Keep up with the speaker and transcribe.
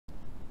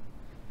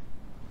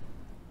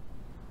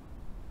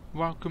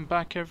Welcome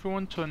back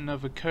everyone to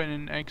another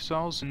Conan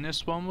Exiles. In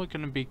this one we're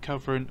going to be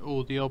covering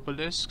all the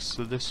obelisks.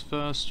 So this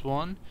first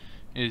one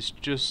is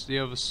just the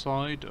other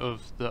side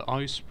of the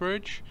ice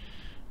bridge,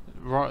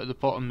 right at the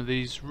bottom of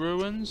these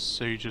ruins.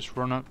 So you just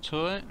run up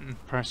to it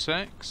and press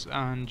X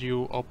and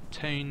you'll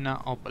obtain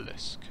that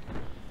obelisk.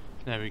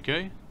 There we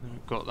go,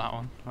 we've got that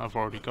one, I've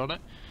already got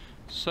it.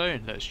 So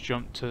let's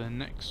jump to the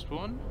next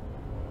one.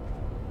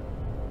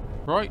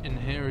 Right, and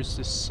here is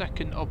the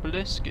second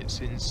obelisk. It's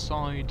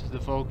inside the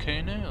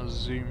volcano. I'll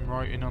zoom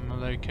right in on the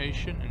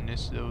location in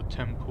this little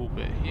temple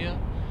bit here.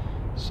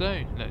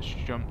 So let's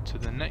jump to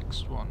the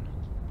next one.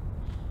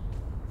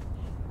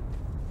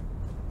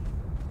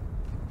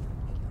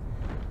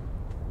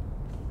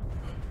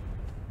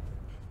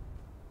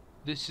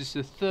 This is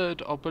the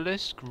third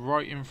obelisk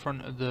right in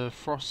front of the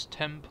Frost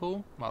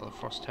Temple. Well, the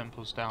Frost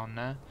Temple's down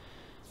there.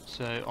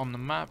 So on the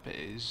map it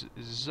is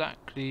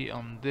exactly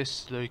on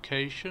this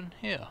location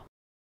here.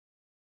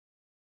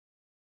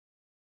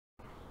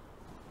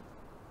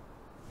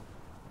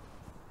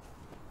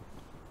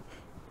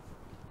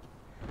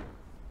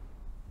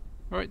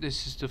 Right,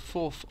 this is the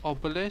fourth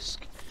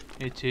obelisk.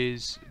 It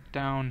is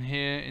down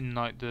here in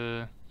like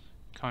the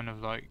kind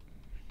of like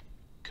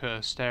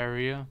cursed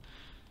area,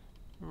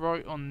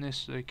 right on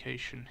this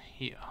location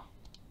here.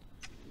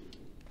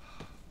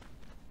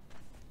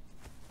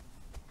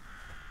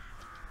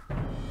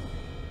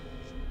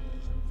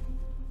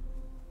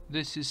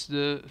 This is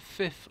the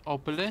fifth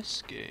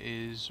obelisk. It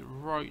is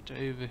right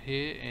over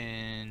here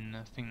in,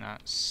 I think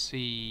that's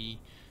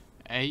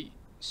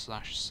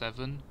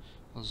C8/7.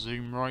 I'll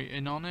zoom right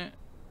in on it.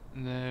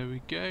 There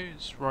we go,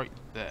 it's right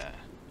there.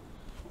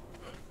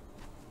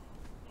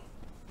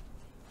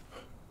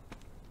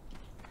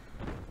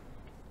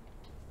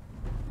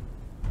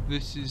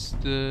 This is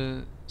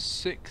the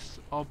sixth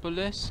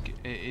obelisk.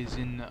 It is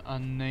in the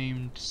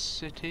unnamed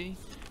city.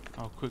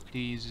 I'll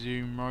quickly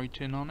zoom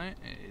right in on it.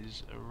 It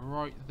is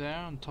right there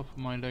on top of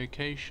my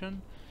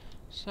location.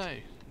 So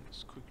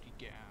let's quickly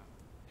get out.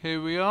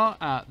 Here we are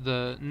at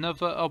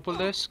another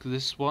obelisk.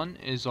 This one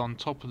is on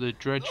top of the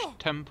Dredge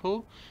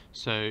Temple.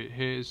 So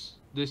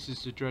this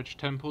is the Dredge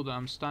Temple that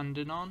I'm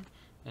standing on,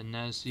 and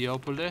there's the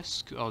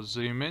obelisk. I'll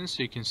zoom in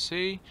so you can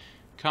see.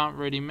 Can't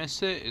really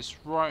miss it. It's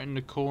right in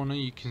the corner.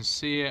 You can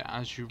see it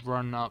as you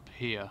run up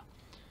here.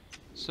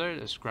 So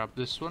let's grab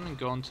this one and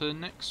go on to the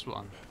next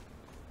one.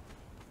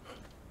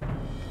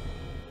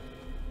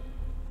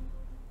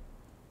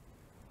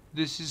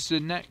 This is the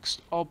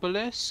next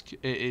obelisk. It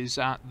is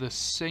at the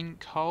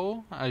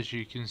sinkhole, as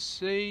you can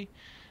see.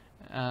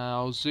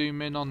 I'll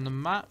zoom in on the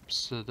map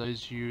so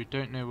those of you who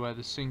don't know where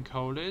the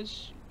sinkhole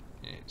is,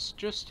 it's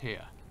just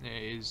here. It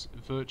is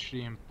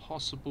virtually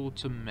impossible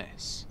to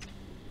miss.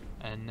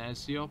 And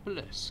there's the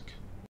obelisk.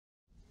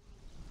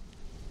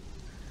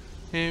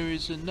 Here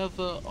is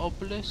another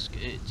obelisk.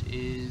 It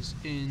is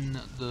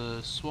in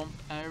the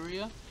swamp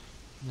area.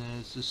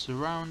 There's the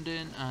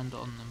surrounding, and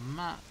on the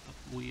map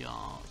we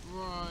are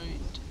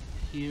right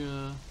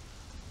here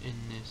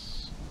in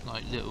this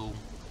like little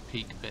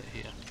peak bit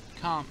here.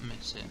 Can't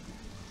miss it.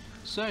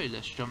 So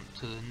let's jump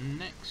to the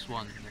next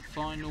one. The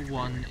final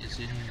one is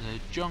in the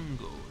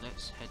jungle.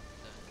 Let's head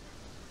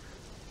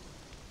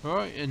there.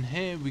 Right, and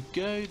here we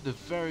go. The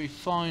very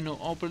final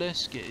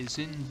obelisk. It is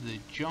in the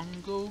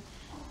jungle.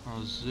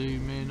 I'll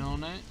zoom in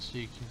on it so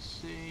you can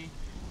see.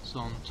 It's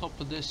on top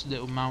of this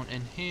little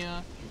mountain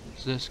here.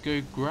 So let's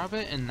go grab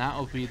it, and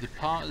that'll be the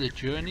part of the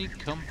journey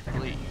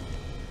complete.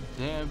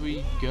 There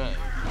we go.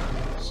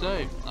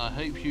 So I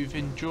hope you've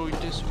enjoyed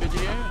this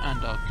video,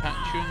 and I'll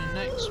catch you in the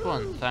next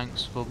one.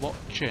 Thanks for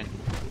watching.